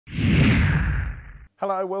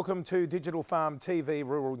Hello, welcome to Digital Farm TV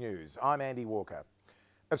Rural News. I'm Andy Walker.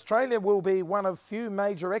 Australia will be one of few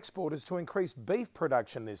major exporters to increase beef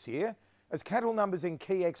production this year as cattle numbers in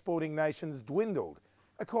key exporting nations dwindled,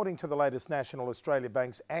 according to the latest National Australia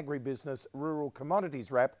Bank's Agribusiness Rural Commodities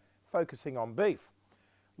Wrap focusing on beef.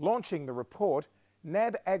 Launching the report,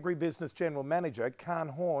 NAB Agribusiness General Manager Khan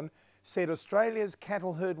Horn said Australia's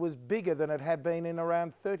cattle herd was bigger than it had been in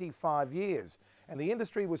around 35 years, and the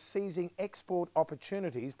industry was seizing export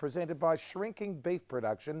opportunities presented by shrinking beef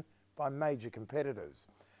production by major competitors.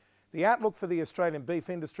 The outlook for the Australian beef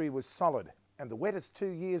industry was solid, and the wettest 2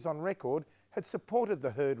 years on record had supported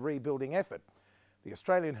the herd rebuilding effort. The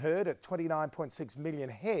Australian herd at 29.6 million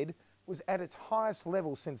head was at its highest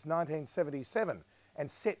level since 1977 and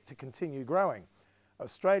set to continue growing.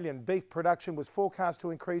 Australian beef production was forecast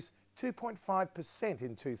to increase 2.5%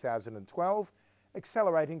 in 2012,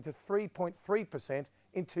 accelerating to 3.3%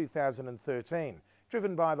 in 2013,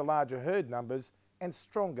 driven by the larger herd numbers and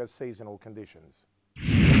stronger seasonal conditions.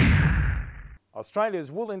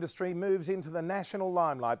 Australia's wool industry moves into the national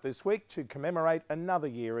limelight this week to commemorate another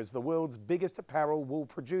year as the world's biggest apparel wool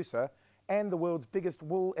producer and the world's biggest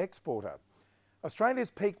wool exporter. Australia's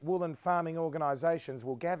peak wool and farming organisations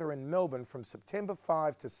will gather in Melbourne from September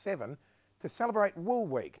 5 to 7 to celebrate Wool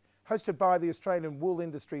Week, hosted by the Australian Wool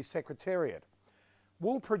Industry Secretariat.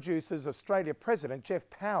 Wool Producers Australia President Jeff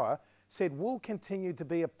Power said wool continued to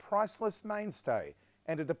be a priceless mainstay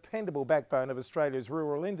and a dependable backbone of Australia's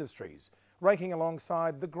rural industries, ranking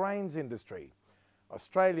alongside the grains industry.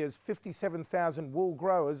 Australia's 57,000 wool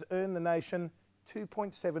growers earn the nation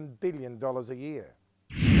 $2.7 billion a year.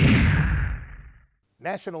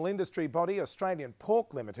 National industry body Australian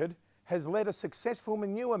Pork Limited has led a successful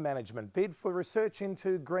manure management bid for research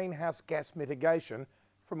into greenhouse gas mitigation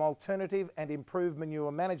from alternative and improved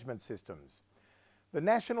manure management systems. The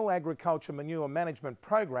National Agriculture Manure Management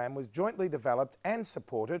Program was jointly developed and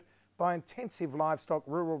supported by intensive livestock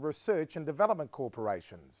rural research and development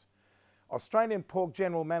corporations. Australian Pork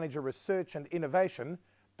General Manager Research and Innovation,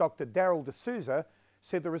 Dr. Daryl D'Souza,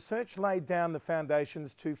 said the research laid down the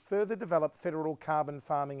foundations to further develop federal carbon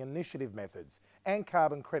farming initiative methods and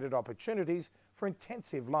carbon credit opportunities for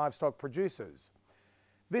intensive livestock producers.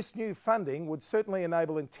 This new funding would certainly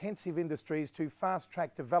enable intensive industries to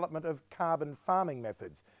fast-track development of carbon farming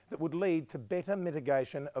methods that would lead to better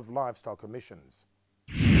mitigation of livestock emissions.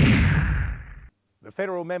 The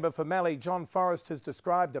federal member for Mallee, John Forrest, has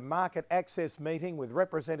described a market access meeting with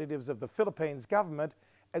representatives of the Philippines government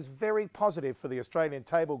as very positive for the Australian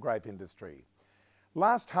table grape industry.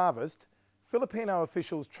 Last harvest, Filipino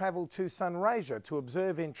officials travelled to Sunraysia to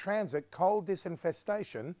observe in transit coal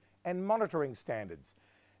disinfestation and monitoring standards,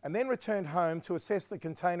 and then returned home to assess the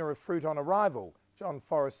container of fruit on arrival, John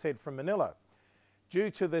Forrest said from Manila. Due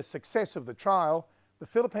to the success of the trial, the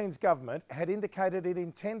Philippines government had indicated it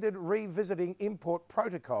intended revisiting import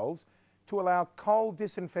protocols to allow coal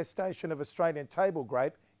disinfestation of Australian table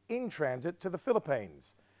grape in transit to the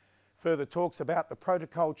Philippines. Further talks about the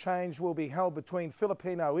protocol change will be held between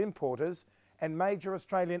Filipino importers and major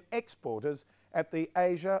Australian exporters at the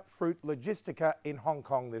Asia Fruit Logistica in Hong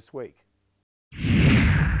Kong this week.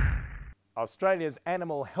 Australia's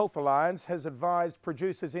Animal Health Alliance has advised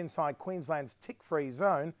producers inside Queensland's tick-free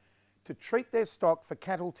zone to treat their stock for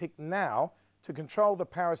cattle tick now to control the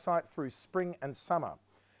parasite through spring and summer.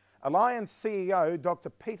 Alliance CEO Dr.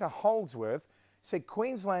 Peter Holdsworth said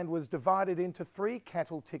Queensland was divided into 3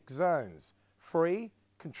 cattle tick zones: free,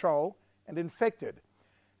 control and infected,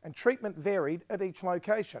 and treatment varied at each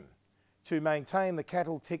location. To maintain the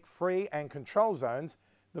cattle tick free and control zones,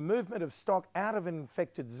 the movement of stock out of an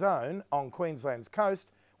infected zone on Queensland's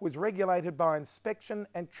coast was regulated by inspection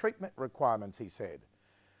and treatment requirements, he said.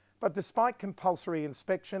 But despite compulsory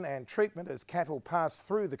inspection and treatment as cattle passed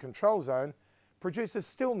through the control zone, producers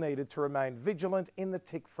still needed to remain vigilant in the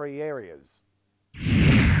tick-free areas.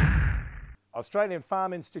 Australian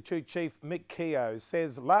Farm Institute Chief Mick Keogh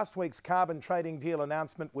says last week's carbon trading deal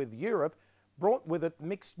announcement with Europe brought with it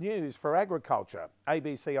mixed news for agriculture,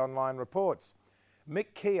 ABC Online reports.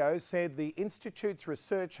 Mick Keogh said the Institute's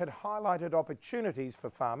research had highlighted opportunities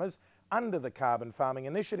for farmers under the Carbon Farming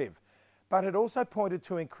Initiative, but had also pointed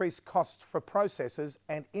to increased costs for processors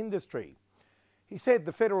and industry. He said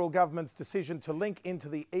the federal government's decision to link into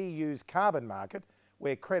the EU's carbon market,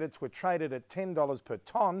 where credits were traded at $10 per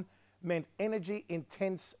tonne, meant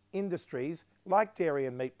energy-intense industries like dairy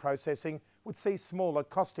and meat processing would see smaller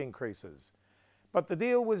cost increases. But the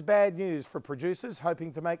deal was bad news for producers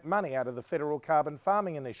hoping to make money out of the federal carbon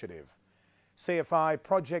farming initiative. CFI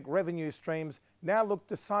project revenue streams now look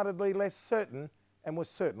decidedly less certain and were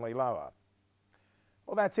certainly lower.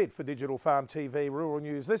 Well, that's it for Digital Farm TV Rural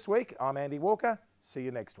News this week. I'm Andy Walker. See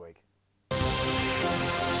you next week.